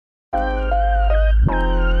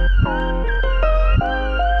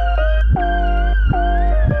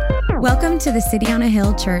Welcome to the City on a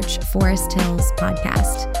Hill Church Forest Hills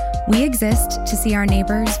podcast. We exist to see our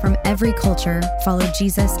neighbors from every culture follow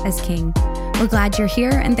Jesus as King. We're glad you're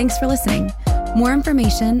here and thanks for listening. More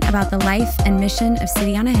information about the life and mission of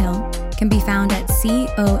City on a Hill can be found at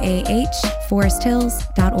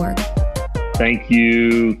coahforesthills.org. Thank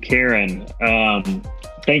you, Karen.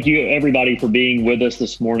 Thank you, everybody, for being with us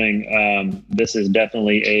this morning. This is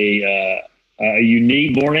definitely a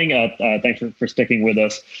unique morning. Thanks for sticking with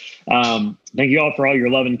us. Thank you all for all your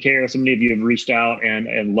love and care. So many of you have reached out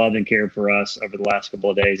and loved and cared for us over the last couple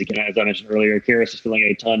of days. Again, as I mentioned earlier, Karis is feeling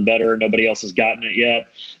a ton better. Nobody else has gotten it yet.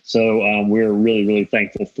 So we're really, really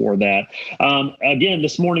thankful for that. Again,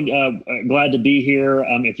 this morning, glad to be here.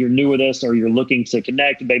 If you're new with us or you're looking to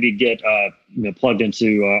connect, maybe get plugged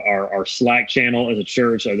into our Slack channel as a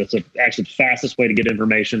church. That's actually the fastest way to get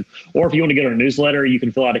information. Or if you want to get our newsletter, you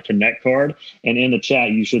can fill out a Connect card. And in the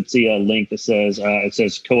chat, you should see a link that says,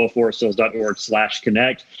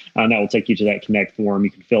 coahforesthills.org/connect. That will take you to that Connect form you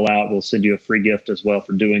can fill out. We'll send you a free gift as well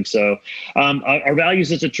for doing so. Our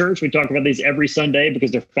values as a church, we talk about these every Sunday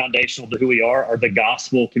because they're foundational to who we are the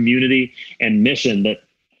gospel, community, and mission. That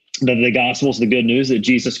the gospel is the good news that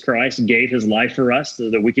Jesus Christ gave his life for us so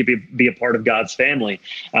that we could be a part of God's family,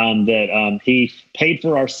 that he paid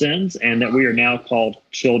for our sins and that we are now called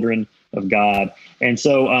children of God. And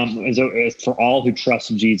so for all who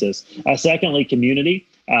trust Jesus. Secondly, community.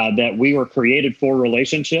 That we were created for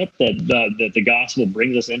relationship, that the gospel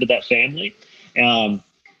brings us into that family.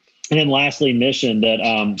 And then lastly, mission, that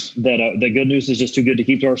the good news is just too good to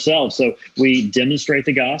keep to ourselves. So we demonstrate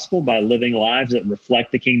the gospel by living lives that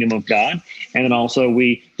reflect the kingdom of God. And then also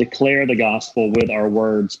we declare the gospel with our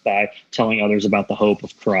words by telling others about the hope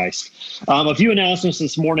of Christ. A few announcements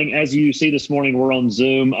this morning. As you see this morning, we're on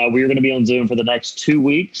Zoom. We are going to be on Zoom for the next 2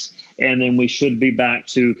 weeks. And then we should be back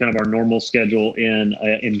to kind of our normal schedule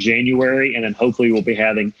in January. And then hopefully we'll be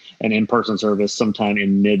having an in-person service sometime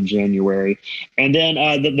in mid-January. And then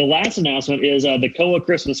the last announcement is the Koah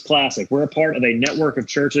Christmas Classic. We're a part of a network of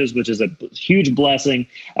churches, which is a huge blessing,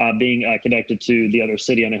 being connected to the other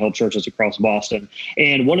City on a Hill churches across Boston.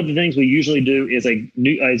 And one of the things we usually do is a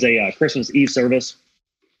Christmas Eve service.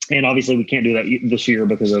 And obviously we can't do that this year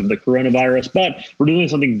because of the coronavirus, but we're doing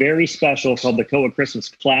something very special called the Koah Christmas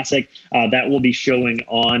Classic. That will be showing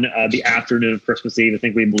on the afternoon of Christmas Eve. I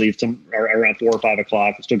think we believe around 4 or 5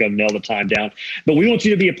 o'clock. We still got to nail the time down, but we want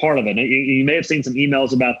you to be a part of it. You may have seen some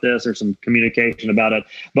emails about this or some communication about it,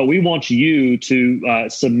 but we want you to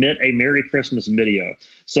submit a Merry Christmas video.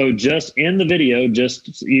 So just in the video,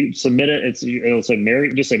 you submit it. It'll say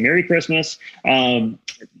Merry Christmas.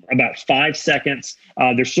 About 5 seconds.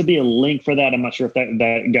 There should be a link for that. I'm not sure if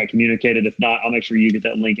that got communicated. If not, I'll make sure you get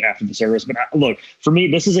that link after the service. But look, for me,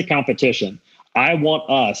 this is a competition. I want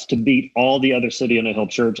us to beat all the other City on a Hill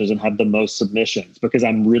churches and have the most submissions because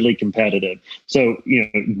I'm really competitive. So,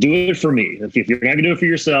 do it for me. If you're not going to do it for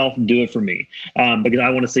yourself, do it for me because I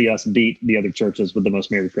want to see us beat the other churches with the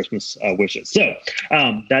most Merry Christmas wishes. So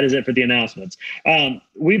that is it for the announcements.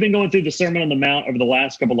 We've been going through the Sermon on the Mount over the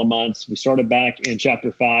last couple of months. We started back in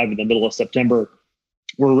chapter 5 in the middle of September.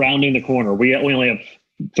 We're rounding the corner. We only have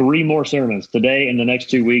 3 more sermons today and the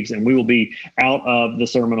next 2 weeks, and we will be out of the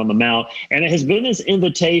Sermon on the Mount. And it has been this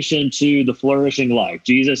invitation to the flourishing life.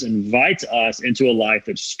 Jesus invites us into a life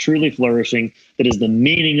that's truly flourishing, that is the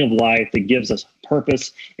meaning of life, that gives us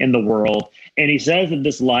purpose in the world. And he says that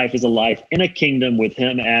this life is a life in a kingdom with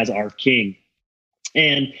him as our king.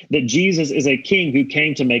 And that Jesus is a king who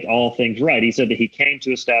came to make all things right. He said that he came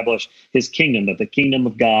to establish his kingdom, that the kingdom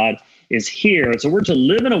of God is here. And so we're to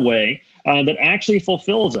live in a way that actually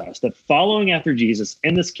fulfills us, that following after Jesus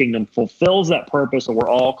in this kingdom fulfills that purpose that we're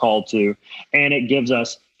all called to, and it gives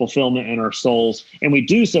us fulfillment in our souls. And we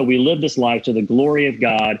do so, we live this life to the glory of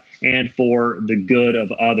God and for the good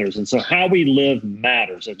of others. And so how we live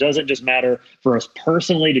matters. It doesn't just matter for us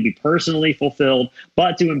personally to be personally fulfilled,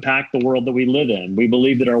 but to impact the world that we live in. We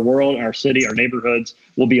believe that our world, our city, our neighborhoods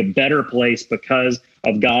will be a better place because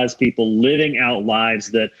of God's people living out lives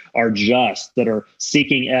that are just, that are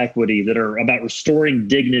seeking equity, that are about restoring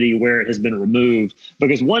dignity where it has been removed.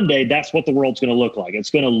 Because one day that's what the world's going to look like. It's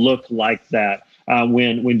going to look like that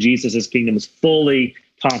when Jesus' kingdom is fully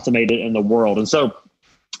consummated in the world. And so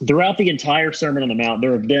throughout the entire Sermon on the Mount,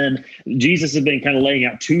 Jesus has been kind of laying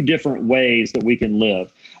out 2 different ways that we can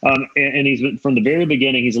live. And he's been, from the very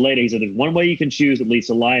beginning, he said there's one way you can choose that leads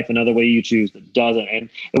to life, another way you choose that doesn't. And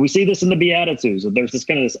we see this in the Beatitudes. There's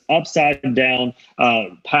this upside down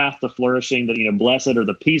path to flourishing that, blessed are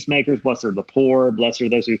the peacemakers, blessed are the poor, blessed are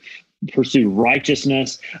those who pursue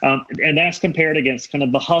righteousness. And that's compared against kind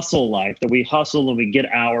of the hustle life, that we hustle and we get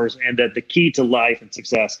ours, and that the key to life and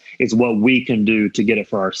success is what we can do to get it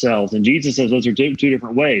for ourselves. And Jesus says those are two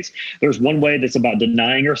different ways. There's one way that's about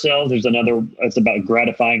denying ourselves. There's another that's about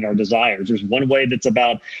gratifying our desires. There's one way that's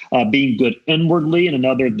about being good inwardly, and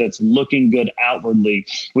another that's looking good outwardly.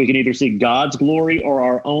 We can either see God's glory or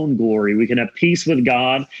our own glory. We can have peace with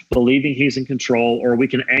God, believing he's in control, or we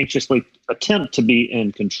can anxiously attempt to be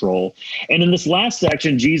in control. And in this last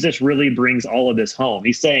section, Jesus really brings all of this home.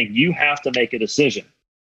 He's saying you have to make a decision.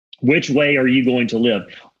 Which way are you going to live?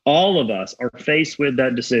 All of us are faced with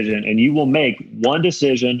that decision, and you will make one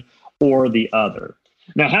decision or the other.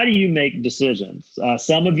 Now, how do you make decisions?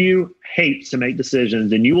 Some of you hate to make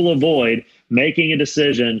decisions, and you will avoid making a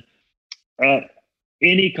decision at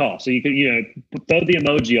any cost. So you can, throw the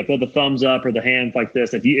emoji up, throw the thumbs up or the hand like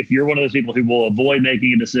this. If you're one of those people who will avoid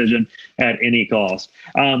making a decision at any cost,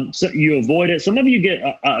 so you avoid it. Some of you get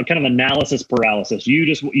a kind of analysis paralysis.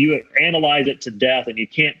 You analyze it to death, and you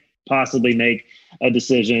can't possibly make a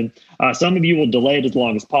decision. Some of you will delay it as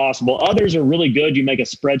long as possible. Others are really good. You make a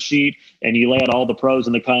spreadsheet and you lay out all the pros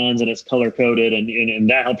and the cons, and it's color coded, and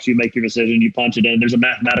that helps you make your decision. You punch it in. There's a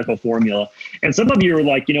mathematical formula. And some of you are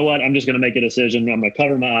like, you know what? I'm just going to make a decision. I'm going to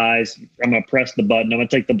cover my eyes. I'm going to press the button. I'm going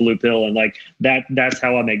to take the blue pill, and like that's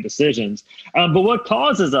how I make decisions. But what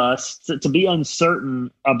causes us to be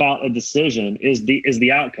uncertain about a decision is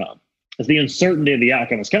the outcome. It's the uncertainty of the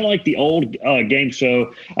outcome. It's kind of like the old game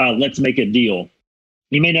show, Let's Make a Deal.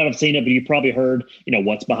 You may not have seen it, but you probably heard,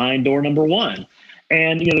 what's behind door number one.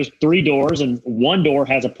 And, there's 3 doors, and one door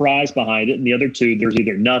has a prize behind it, and the other 2, there's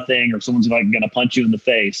either nothing or someone's like going to punch you in the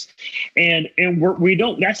face. And we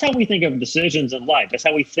don't, that's how we think of decisions in life. That's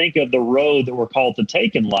how we think of the road that we're called to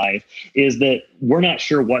take in life, is that we're not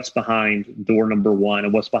sure what's behind door number 1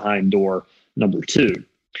 and what's behind door number 2.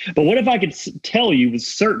 But what if I could tell you with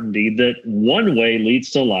certainty that one way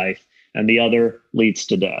leads to life and the other leads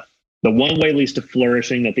to death? The one way leads to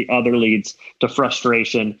flourishing, that the other leads to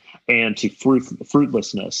frustration and to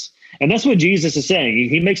fruitlessness. And that's what Jesus is saying.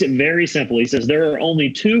 He makes it very simple. He says there are only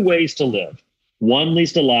 2 ways to live. One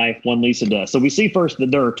leads to life, one leads to death. So we see first that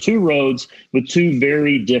there are 2 roads with 2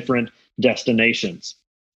 very different destinations.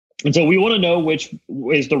 And so we want to know which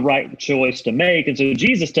is the right choice to make. And so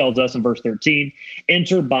Jesus tells us in verse 13,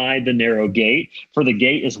 enter by the narrow gate, for the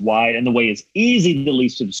gate is wide and the way is easy that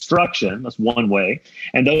leads to destruction. That's one way.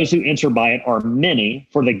 And those who enter by it are many,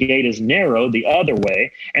 for the gate is narrow, the other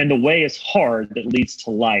way, and the way is hard that leads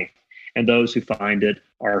to life. And those who find it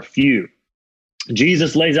are few.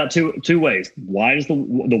 Jesus lays out two ways. Wide is the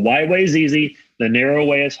wide way is easy, the narrow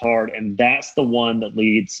way is hard, and that's the one that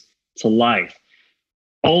leads to life.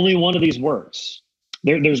 Only one of these works.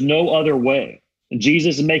 There's no other way. And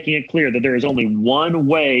Jesus is making it clear that there is only one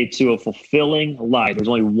way to a fulfilling life. There's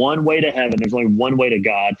only one way to heaven. There's only one way to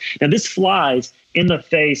God. Now, this flies in the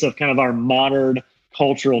face of kind of our modern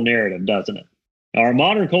cultural narrative, doesn't it? Our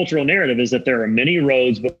modern cultural narrative is that there are many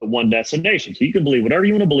roads but one destination. So you can believe whatever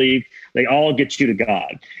you want to believe. They all get you to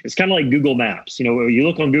God. It's kind of like Google Maps. You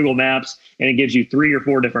look on Google Maps and it gives you 3 or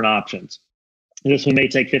 4 different options. This one may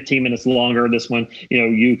take 15 minutes longer. This one,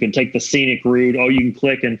 you can take the scenic route. Oh, you can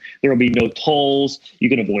click and there will be no tolls. You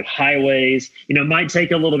can avoid highways. It might take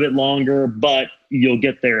a little bit longer, but you'll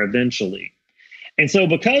get there eventually. And so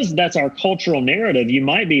because that's our cultural narrative, you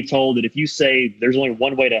might be told that if you say there's only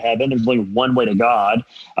one way to heaven, there's only one way to God,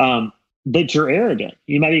 that you're arrogant.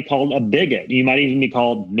 You might be called a bigot. You might even be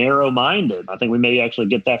called narrow-minded. I think we may actually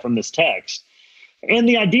get that from this text. And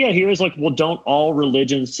the idea here is like, well, don't all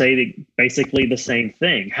religions say basically the same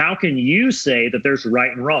thing? How can you say that there's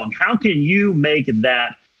right and wrong? How can you make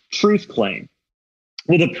that truth claim?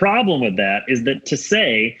 Well, the problem with that is that to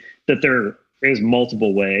say that there is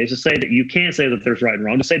multiple ways, to say that you can't say that there's right and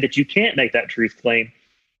wrong, to say that you can't make that truth claim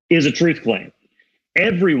is a truth claim.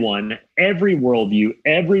 Everyone, every worldview,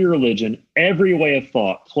 every religion, every way of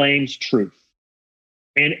thought claims truth.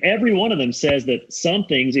 And every one of them says that some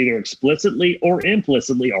things either explicitly or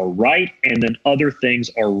implicitly are right, and then other things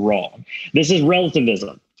are wrong. This is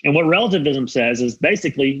relativism. And what relativism says is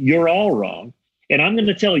basically you're all wrong. And I'm going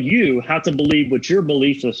to tell you how to believe what your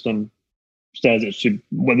belief system says it should,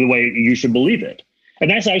 the way you should believe it.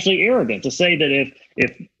 And that's actually arrogant to say that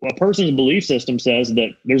if a person's belief system says that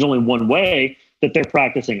there's only one way, that they're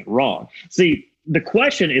practicing it wrong. See, the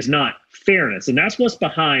question is not fairness, and that's what's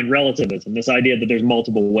behind relativism, this idea that there's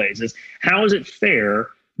multiple ways, is how is it fair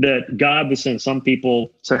that God would send some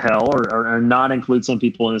people to hell or not include some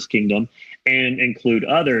people in his kingdom and include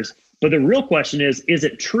others? But the real question is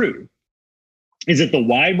it true? Is it the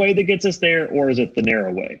wide way that gets us there, or is it the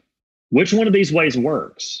narrow way? Which one of these ways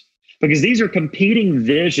works? because these are competing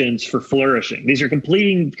visions for flourishing. These are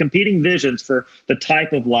competing visions for the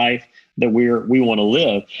type of life that we want to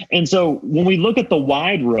live. And so when we look at the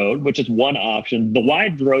wide road, which is one option, the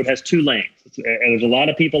wide road has two lanes, and there's a lot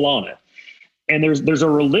of people on it. And there's a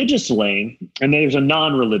religious lane, and there's a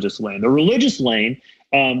non-religious lane. The religious lane,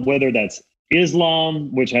 whether that's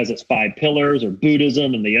Islam, which has its 5 pillars, or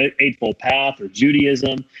Buddhism and the Eightfold Path, or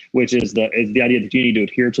Judaism, which is the idea that you need to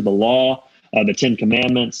adhere to the law, the 10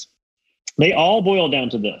 Commandments. They all boil down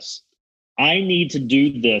to this: I need to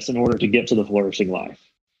do this in order to get to the flourishing life.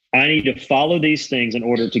 I need to follow these things in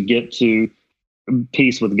order to get to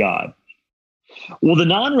peace with God. Well, the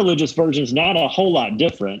non-religious version is not a whole lot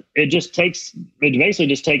different. It basically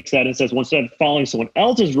just takes that and says, well, instead of following someone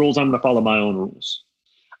else's rules, I'm going to follow my own rules.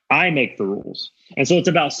 I make the rules. And so it's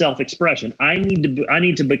about self-expression. I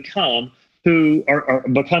need to become who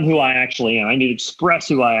I actually am. I need to express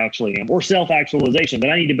who I actually am, or self-actualization, that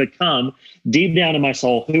I need to become deep down in my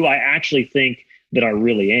soul who I actually think that I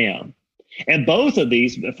really am. And both of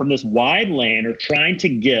these, from this wide land, are trying to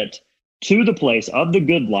get to the place of the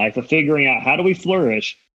good life, of figuring out how do we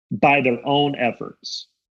flourish by their own efforts.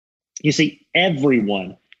 You see,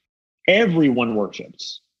 everyone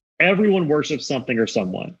worships. Everyone worships something or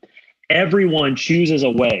someone. Everyone chooses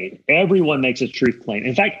a way. Everyone makes a truth claim.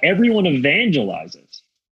 In fact, everyone evangelizes.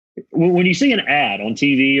 When you see an ad on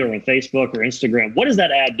TV or on Facebook or Instagram, what is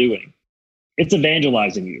that ad doing? It's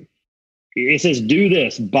evangelizing you. It says, do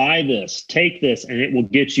this, buy this, take this, and it will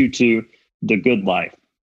get you to the good life.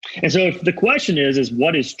 And so if the question is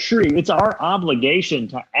what is true, it's our obligation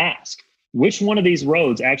to ask, which one of these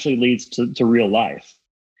roads actually leads to real life?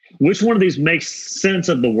 Which one of these makes sense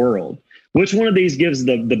of the world? Which one of these gives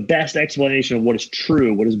the best explanation of what is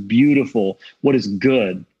true, what is beautiful, what is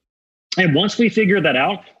good? And once we figure that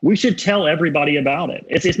out, we should tell everybody about it.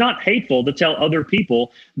 It's not hateful to tell other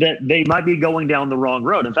people that they might be going down the wrong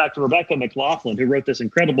road. In fact, Rebecca McLaughlin, who wrote this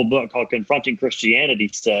incredible book called Confronting Christianity,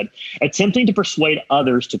 said, attempting to persuade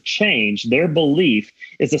others to change their belief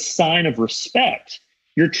is a sign of respect.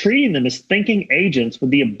 You're treating them as thinking agents with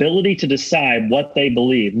the ability to decide what they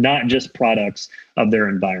believe, not just products of their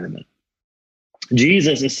environment.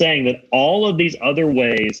 Jesus is saying that all of these other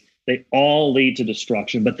ways, they all lead to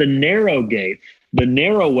destruction, but the narrow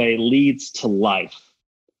way leads to life.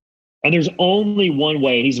 And there's only one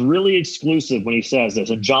way. And he's really exclusive when he says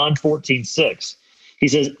this. In John 14:6, he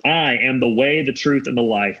says, I am the way, the truth, and the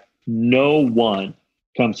life. No one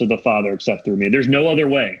comes to the Father except through me. There's no other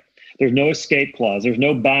way. There's no escape clause. There's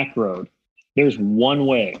no back road. There's one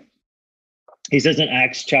way. He says in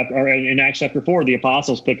Acts chapter 4, the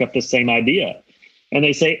apostles pick up the same idea. And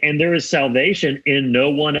they say, and there is salvation in no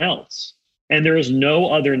one else. And there is no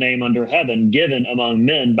other name under heaven given among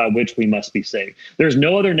men by which we must be saved. There's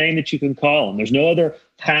no other name that you can call on. There's no other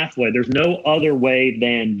pathway. There's no other way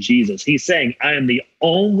than Jesus. He's saying, I am the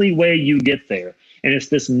only way you get there. And it's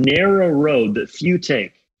this narrow road that few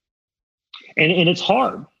take. And it's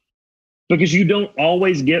hard because you don't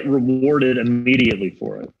always get rewarded immediately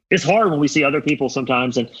for it. It's hard when we see other people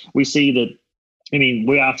sometimes, and we see that,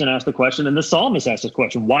 we often ask the question, and the psalmist asks the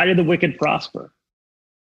question, why did the wicked prosper?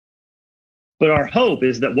 But our hope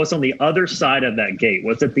is that what's on the other side of that gate,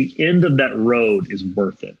 what's at the end of that road, is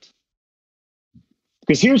worth it.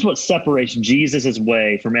 Because here's what separates Jesus'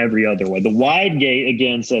 way from every other way. The wide gate,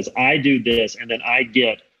 again, says, I do this, and then I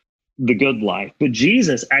get the good life. But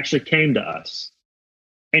Jesus actually came to us,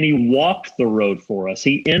 and he walked the road for us.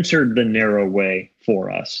 He entered the narrow way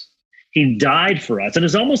for us. He died for us. And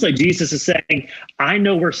it's almost like Jesus is saying, I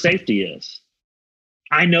know where safety is.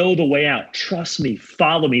 I know the way out. Trust me,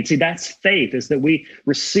 follow me. See, that's faith, is that we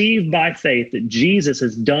receive by faith that Jesus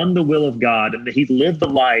has done the will of God and that he lived the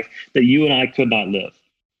life that you and I could not live,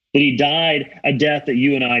 that he died a death that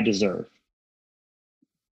you and I deserve.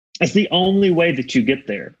 That's the only way that you get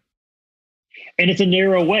there. And it's a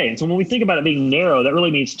narrow way. And so when we think about it being narrow, that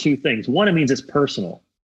really means two things. One, it means it's personal.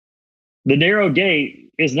 The narrow gate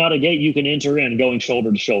is not a gate you can enter in going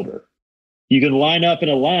shoulder to shoulder. You can line up in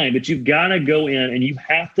a line, but you've got to go in and you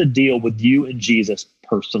have to deal with you and Jesus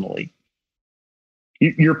personally.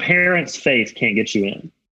 Your parents' faith can't get you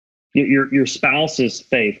in. Your spouse's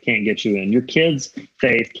faith can't get you in. Your kids'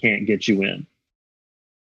 faith can't get you in.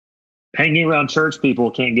 Hanging around church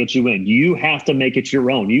people can't get you in. You have to make it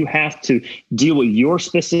your own. You have to deal with your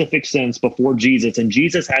specific sins before Jesus, and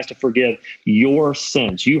Jesus has to forgive your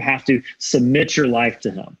sins. You have to submit your life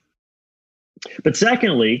to him. But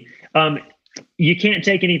secondly, you can't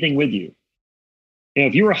take anything with you.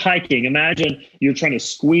 If you were hiking, imagine you're trying to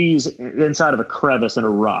squeeze inside of a crevice in a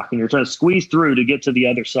rock, and you're trying to squeeze through to get to the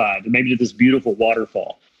other side, maybe to this beautiful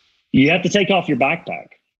waterfall. You have to take off your backpack.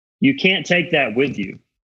 You can't take that with you.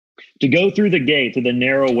 To go through the gate, through the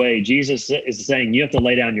narrow way, Jesus is saying you have to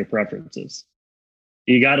lay down your preferences.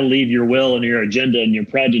 You got to leave your will and your agenda and your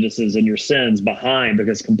prejudices and your sins behind,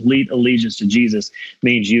 because complete allegiance to Jesus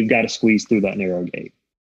means you've got to squeeze through that narrow gate.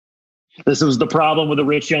 This was the problem with the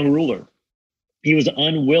rich young ruler. He was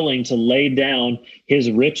unwilling to lay down his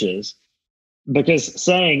riches, because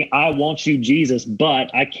saying, I want you, Jesus,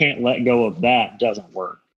 but I can't let go of that doesn't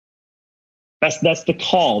work. That's the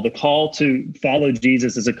call. The call to follow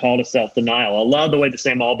Jesus is a call to self-denial. I love the way that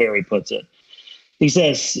Sam Allberry puts it. He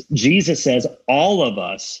says, Jesus says, all of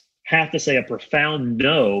us have to say a profound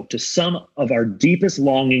no to some of our deepest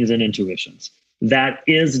longings and intuitions. That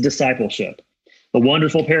is discipleship. The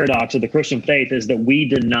wonderful paradox of the Christian faith is that we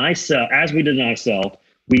deny self. As we deny self,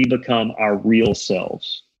 we become our real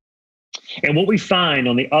selves. And what we find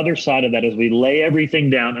on the other side of that, as we lay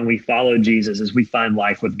everything down and we follow Jesus, is we find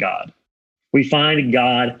life with God. We find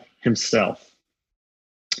God himself.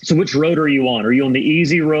 So which road are you on? Are you on the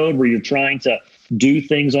easy road where you're trying to do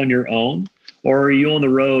things on your own? Or are you on the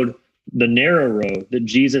road, the narrow road that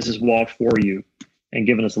Jesus has walked for you and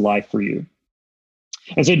given us life for you?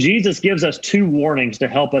 And so Jesus gives us two warnings to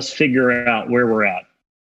help us figure out where we're at.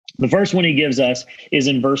 The first one he gives us is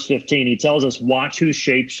in verse 15. He tells us, watch who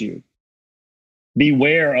shapes you.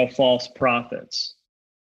 Beware of false prophets.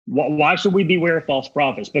 Why should we beware of false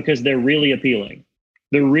prophets? Because they're really appealing.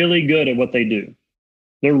 They're really good at what they do.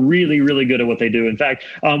 They're really, really good at what they do. In fact,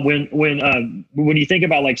 when you think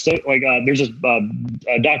about there's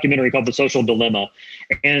a documentary called The Social Dilemma,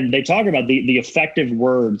 and they talk about the effective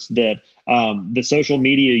words that the social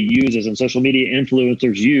media uses and social media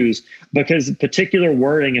influencers use, because particular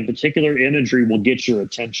wording and particular imagery will get your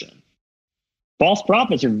attention. False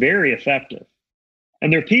prophets are very effective.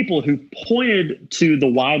 And there are people who pointed to the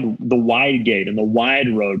wide gate and the wide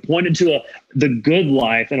road, pointed to the good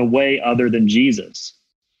life in a way other than Jesus,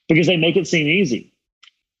 because they make it seem easy.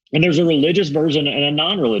 And there's a religious version and a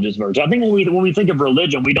non-religious version. I think when we think of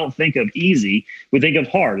religion, we don't think of easy, we think of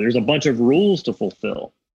hard. There's a bunch of rules to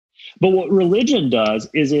fulfill. But what religion does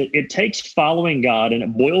is it takes following God and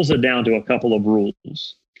it boils it down to a couple of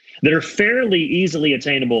rules that are fairly easily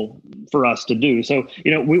attainable for us to do. So,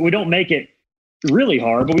 we don't make it really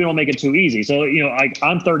hard, but we don't make it too easy. So,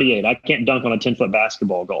 I'm 38. I can't dunk on a 10-foot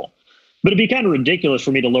basketball goal. But it'd be kind of ridiculous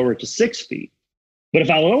for me to lower it to 6 feet. But if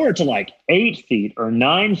I lower it to like 8 feet or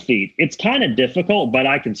 9 feet, it's kind of difficult, but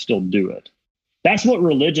I can still do it. That's what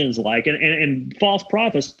religion's like. And false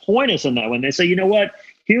prophets point us in that when they say, you know what?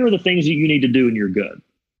 Here are the things that you need to do and you're good.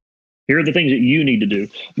 Here are the things that you need to do.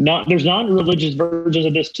 There's non-religious versions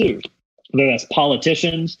of this too. Whether that's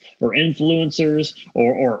politicians or influencers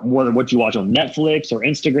or what you watch on Netflix or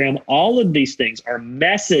Instagram, all of these things are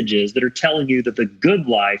messages that are telling you that the good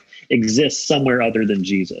life exists somewhere other than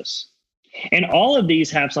Jesus. And all of these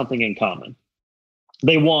have something in common.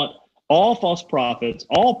 They want all false prophets,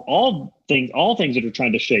 all things that are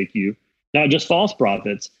trying to shape you, not just false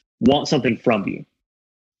prophets, want something from you.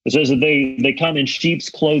 It says that they come in sheep's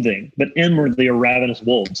clothing, but inwardly are ravenous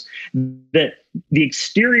wolves. That the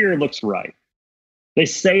exterior looks right. They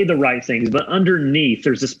say the right things, but underneath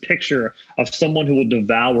there's this picture of someone who will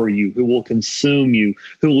devour you, who will consume you,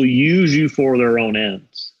 who will use you for their own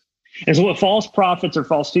ends. And so what false prophets or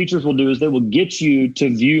false teachers will do is they will get you to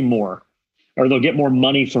view more, or they'll get more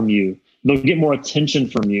money from you. They'll get more attention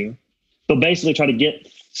from you. They'll basically try to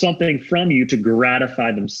get something from you to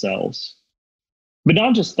gratify themselves. But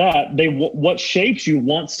not just that, what shapes you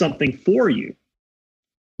wants something for you.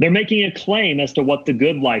 They're making a claim as to what the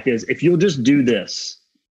good life is. If you'll just do this,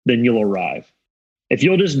 then you'll arrive. If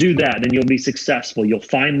you'll just do that, then you'll be successful. You'll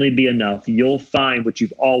finally be enough. You'll find what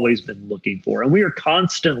you've always been looking for. And we are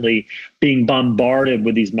constantly being bombarded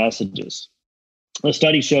with these messages. A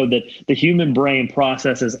study showed that the human brain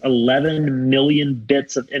processes 11 million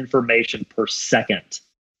bits of information per second,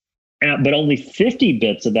 but only 50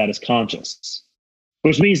 bits of that is conscious.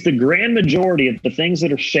 Which means the grand majority of the things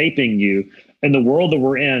that are shaping you in the world that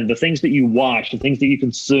we're in, the things that you watch, the things that you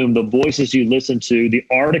consume, the voices you listen to, the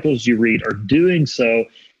articles you read are doing so,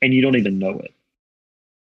 and you don't even know it.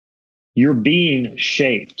 You're being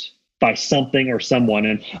shaped by something or someone.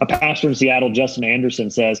 And a pastor in Seattle, Justin Anderson,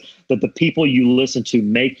 says that the people you listen to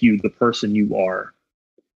make you the person you are.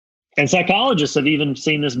 And psychologists have even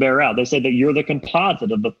seen this bear out. They say that you're the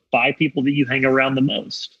composite of the 5 people that you hang around the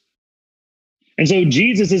most. And so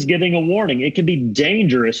Jesus is giving a warning. It can be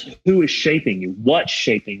dangerous. Who is shaping you? What's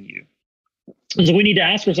shaping you? And so we need to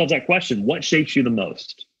ask ourselves that question. What shapes you the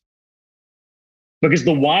most? Because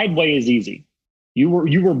the wide way is easy. You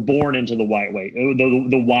were born into the wide way.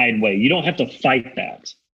 The wide way. You don't have to fight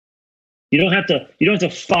that. You don't have to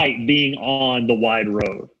fight being on the wide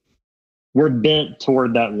road. We're bent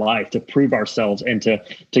toward that life to prove ourselves and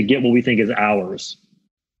to get what we think is ours.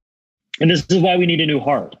 And this is why we need a new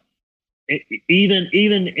heart. Even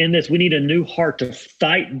in this, we need a new heart to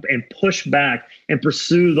fight and push back and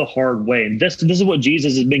pursue the hard way. And this is what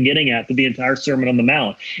Jesus has been getting at through the entire Sermon on the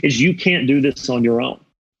Mount, is you can't do this on your own.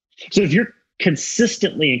 So if you're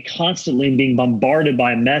consistently and constantly being bombarded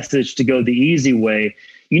by a message to go the easy way,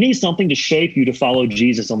 you need something to shape you to follow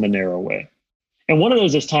Jesus on the narrow way. And one of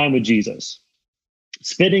those is time with Jesus.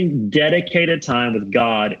 Spending dedicated time with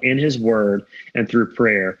God in his word and through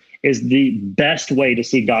prayer is the best way to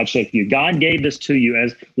see God shape you. God gave this to you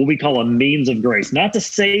as what we call a means of grace, not to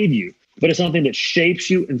save you, but it's something that shapes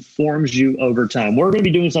you and forms you over time. We're going to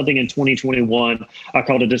be doing something in 2021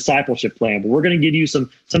 called a discipleship plan, but we're going to give you some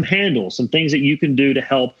handles, some things that you can do to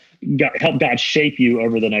help God shape you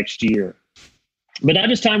over the next year. But not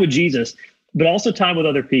just time with Jesus, but also time with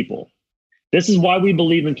other people. This is why we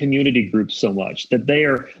believe in community groups so much, that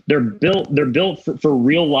they're built for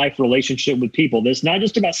real life relationship with people. It's not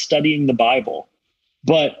just about studying the Bible,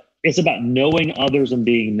 but it's about knowing others and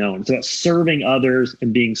being known. It's about serving others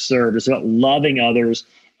and being served. It's about loving others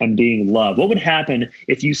and being loved. What would happen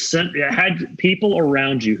if you had people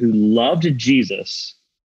around you who loved Jesus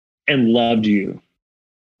and loved you?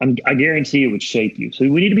 I guarantee it would shape you. So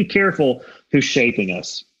we need to be careful who's shaping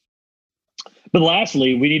us. But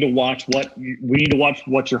lastly, we need to watch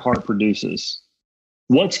what your heart produces.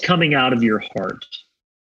 What's coming out of your heart?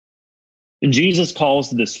 And Jesus calls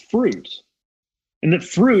this fruit. And that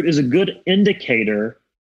fruit is a good indicator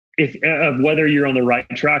of whether you're on the right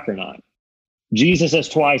track or not. Jesus says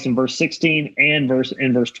twice in verse 16 and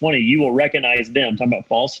in verse 20, you will recognize them, talking about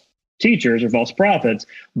false teachers or false prophets,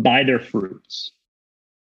 by their fruits.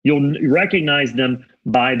 You'll recognize them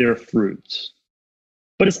by their fruits.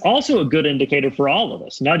 But it's also a good indicator for all of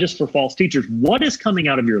us, not just for false teachers. What is coming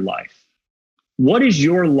out of your life? What is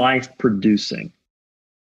your life producing?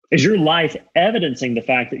 Is your life evidencing the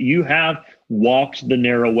fact that you have walked the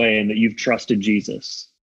narrow way and that you've trusted Jesus?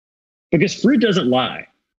 Because fruit doesn't lie.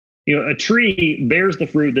 A tree bears the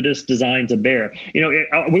fruit that it's designed to bear.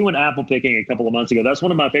 We went apple picking a couple of months ago. That's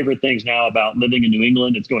one of my favorite things now about living in New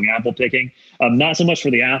England. It's going apple picking. Not so much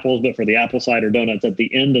for the apples, but for the apple cider donuts at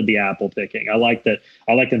the end of the apple picking. I like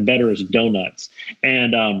them better as donuts.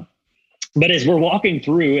 And but as we're walking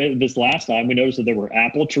through this last time, we noticed that there were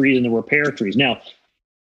apple trees and there were pear trees. Now,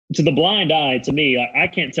 to the blind eye, to me, I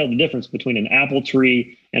can't tell the difference between an apple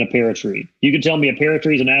tree and a pear tree. You could tell me a pear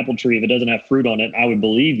tree is an apple tree. If it doesn't have fruit on it, I would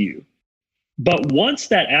believe you. But once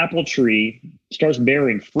that apple tree starts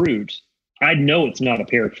bearing fruit, I know it's not a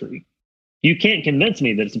pear tree. You can't convince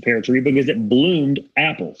me that it's a pear tree because it bloomed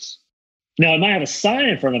apples. Now, it might have a sign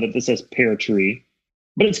in front of it that says pear tree,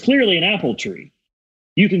 but it's clearly an apple tree.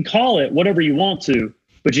 You can call it whatever you want to,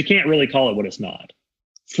 but you can't really call it what it's not.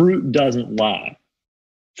 Fruit doesn't lie.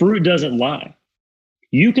 Fruit doesn't lie.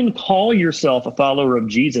 You can call yourself a follower of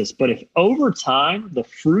Jesus, but if over time the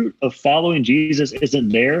fruit of following Jesus isn't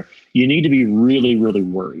there, you need to be really, really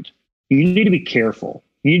worried. You need to be careful.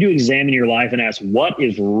 You need to examine your life and ask, what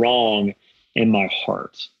is wrong in my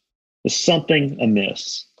heart? Is something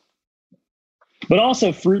amiss? But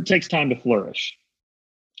also, fruit takes time to flourish.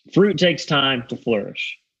 Fruit takes time to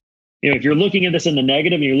flourish. If you're looking at this in the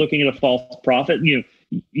negative and you're looking at a false prophet,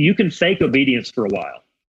 you can fake obedience for a while.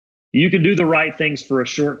 You can do the right things for a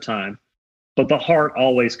short time, but the heart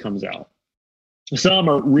always comes out. Some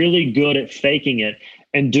are really good at faking it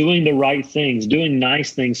and doing the right things, doing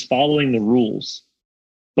nice things, following the rules,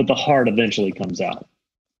 but the heart eventually comes out.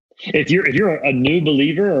 If you're a new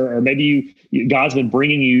believer, or maybe God's been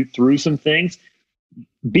bringing you through some things,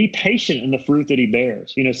 be patient in the fruit that he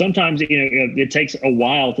bears. Sometimes it takes a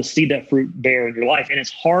while to see that fruit bear in your life, and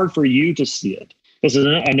it's hard for you to see it. This is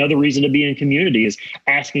another reason to be in community, is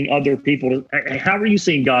asking other people, how are you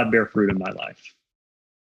seeing God bear fruit in my life?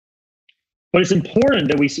 But it's important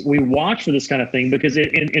that we watch for this kind of thing, because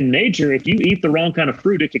in nature, if you eat the wrong kind of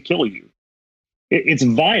fruit, it could kill you. It's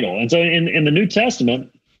vital. And so in the New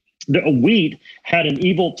Testament, the wheat had an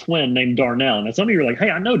evil twin named Darnell. Now, some of you are like,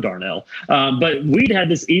 hey, I know Darnell. But wheat had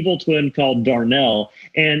this evil twin called Darnell.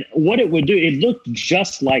 And what it would do, it looked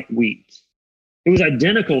just like wheat. It was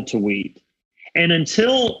identical to wheat. And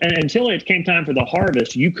until it came time for the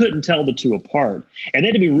harvest, you couldn't tell the two apart. And they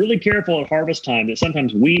had to be really careful at harvest time that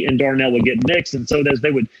sometimes wheat and darnel would get mixed. And so as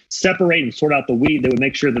they would separate and sort out the wheat, they would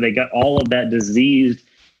make sure that they got all of that diseased,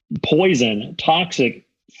 poison, toxic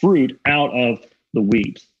fruit out of the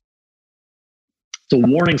wheat. It's a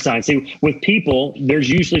warning sign. See, with people, there's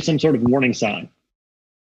usually some sort of warning sign.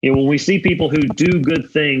 When we see people who do good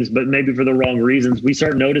things, but maybe for the wrong reasons, we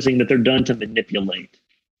start noticing that they're done to manipulate.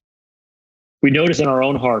 We notice in our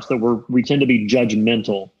own hearts that we tend to be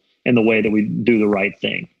judgmental in the way that we do the right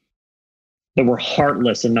thing, that we're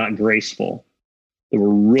heartless and not graceful, that we're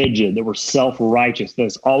rigid, that we're self-righteous, that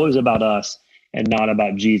it's always about us and not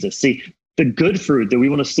about Jesus. See, the good fruit that we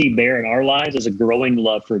want to see bear in our lives is a growing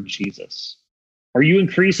love for Jesus. Are you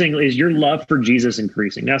increasing? Is your love for Jesus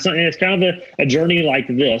increasing? Now, it's kind of a journey like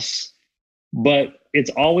this, but it's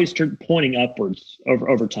always pointing upwards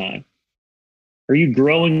over time. Are you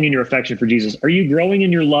growing in your affection for Jesus? Are you growing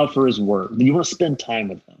in your love for his word? Do you want to spend time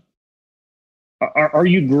with him? Are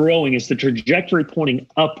you growing? Is the trajectory pointing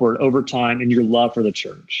upward over time in your love for the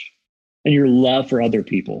church and your love for other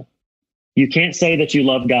people? You can't say that you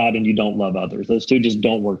love God and you don't love others. Those two just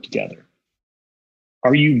don't work together.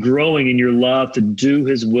 Are you growing in your love to do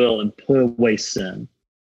his will and put away sin?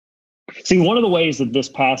 See, one of the ways that this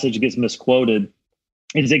passage gets misquoted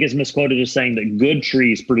is it gets misquoted as saying that good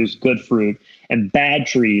trees produce good fruit and bad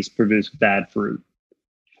trees produce bad fruit.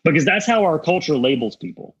 Because that's how our culture labels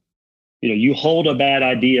people. You hold a bad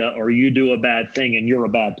idea or you do a bad thing and you're a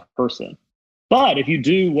bad person. But if you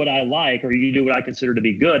do what I like or you do what I consider to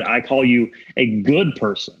be good, I call you a good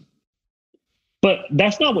person. But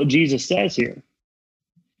that's not what Jesus says here.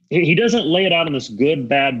 He doesn't lay it out in this good,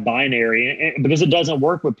 bad binary because it doesn't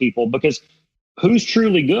work with people. Because who's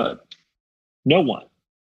truly good? No one.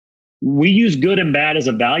 We use good and bad as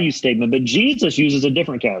a value statement, but Jesus uses a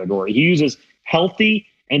different category. He uses healthy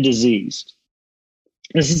and diseased.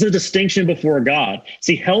 This is a distinction before God.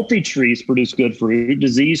 See, healthy trees produce good fruit.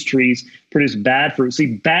 Diseased trees produce bad fruit.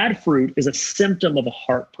 See, bad fruit is a symptom of a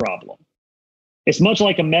heart problem. It's much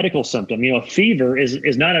like a medical symptom. A fever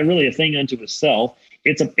is not really a thing unto itself.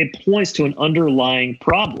 It points to an underlying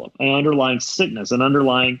problem, an underlying sickness, an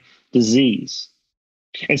underlying disease.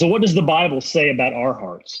 And so what does the Bible say about our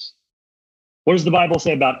hearts? What does the Bible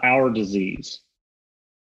say about our disease?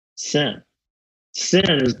 Sin.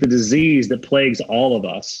 Sin is the disease that plagues all of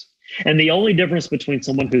us. And the only difference between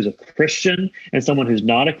someone who's a Christian and someone who's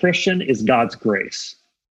not a Christian is God's grace.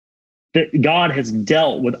 That God has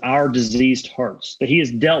dealt with our diseased hearts, that he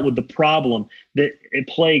has dealt with the problem that it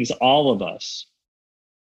plagues all of us.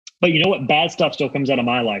 But you know what? Bad stuff still comes out of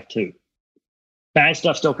my life too. Bad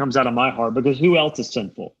stuff still comes out of my heart because who else is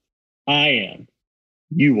sinful? I am.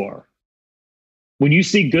 You are. When you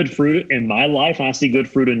see good fruit in my life, and I see good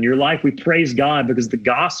fruit in your life, we praise God because the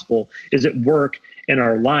gospel is at work in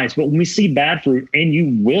our lives. But when we see bad fruit, and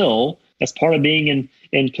you will, as part of being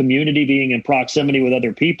in community, being in proximity with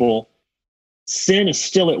other people, sin is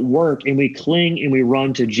still at work, and we cling and we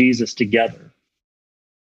run to Jesus together.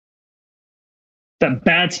 That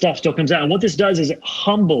bad stuff still comes out. And what this does is it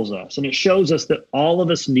humbles us and it shows us that all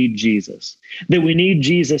of us need Jesus, that we need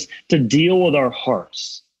Jesus to deal with our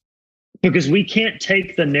hearts because we can't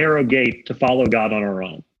take the narrow gate to follow God on our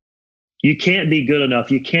own. You can't be good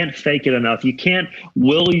enough. You can't fake it enough. You can't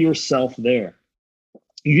will yourself there.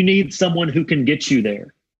 You need someone who can get you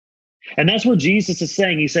there. And that's what Jesus is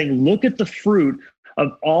saying. He's saying, look at the fruit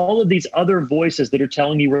of all of these other voices that are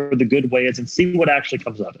telling you where the good way is and see what actually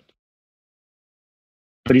comes of it.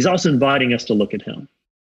 But he's also inviting us to look at him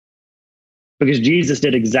because Jesus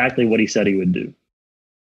did exactly what he said he would do.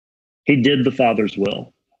 He did the Father's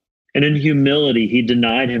will. And in humility, he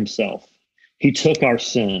denied himself. He took our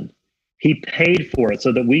sin. He paid for it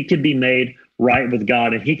so that we could be made right with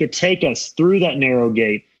God. And he could take us through that narrow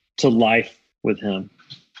gate to life with him.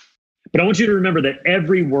 But I want you to remember that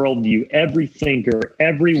every worldview, every thinker,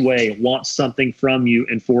 every way wants something from you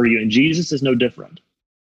and for you. And Jesus is no different.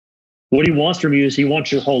 What he wants from you is he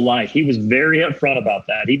wants your whole life. He was very upfront about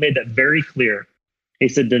that. He made that very clear. He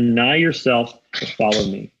said, deny yourself and follow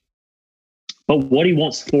me. But what he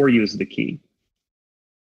wants for you is the key.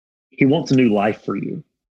 He wants a new life for you.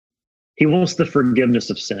 He wants the forgiveness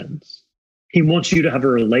of sins. He wants you to have a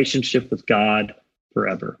relationship with God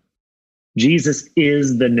forever. Jesus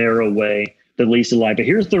is the narrow way that leads to life. But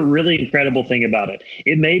here's the really incredible thing about it.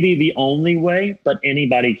 It may be the only way, but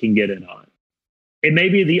anybody can get in on it. It may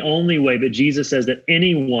be the only way, but Jesus says that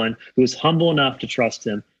anyone who is humble enough to trust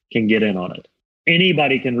him can get in on it.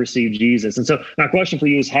 Anybody can receive Jesus. And so my question for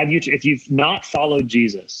you is, if you've not followed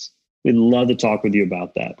Jesus, we'd love to talk with you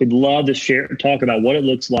about that. We'd love to talk about what it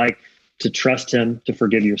looks like to trust him to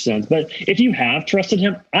forgive your sins. But if you have trusted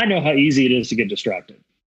him, I know how easy it is to get distracted.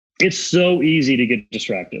 It's so easy to get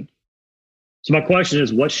distracted. So my question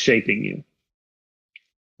is, what's shaping you?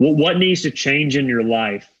 What needs to change in your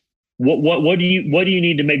life? What do you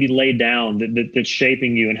need to maybe lay down that's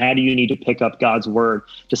shaping you, and how do you need to pick up God's word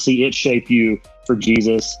to see it shape you for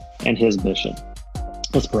Jesus and his mission?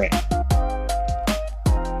 Let's pray.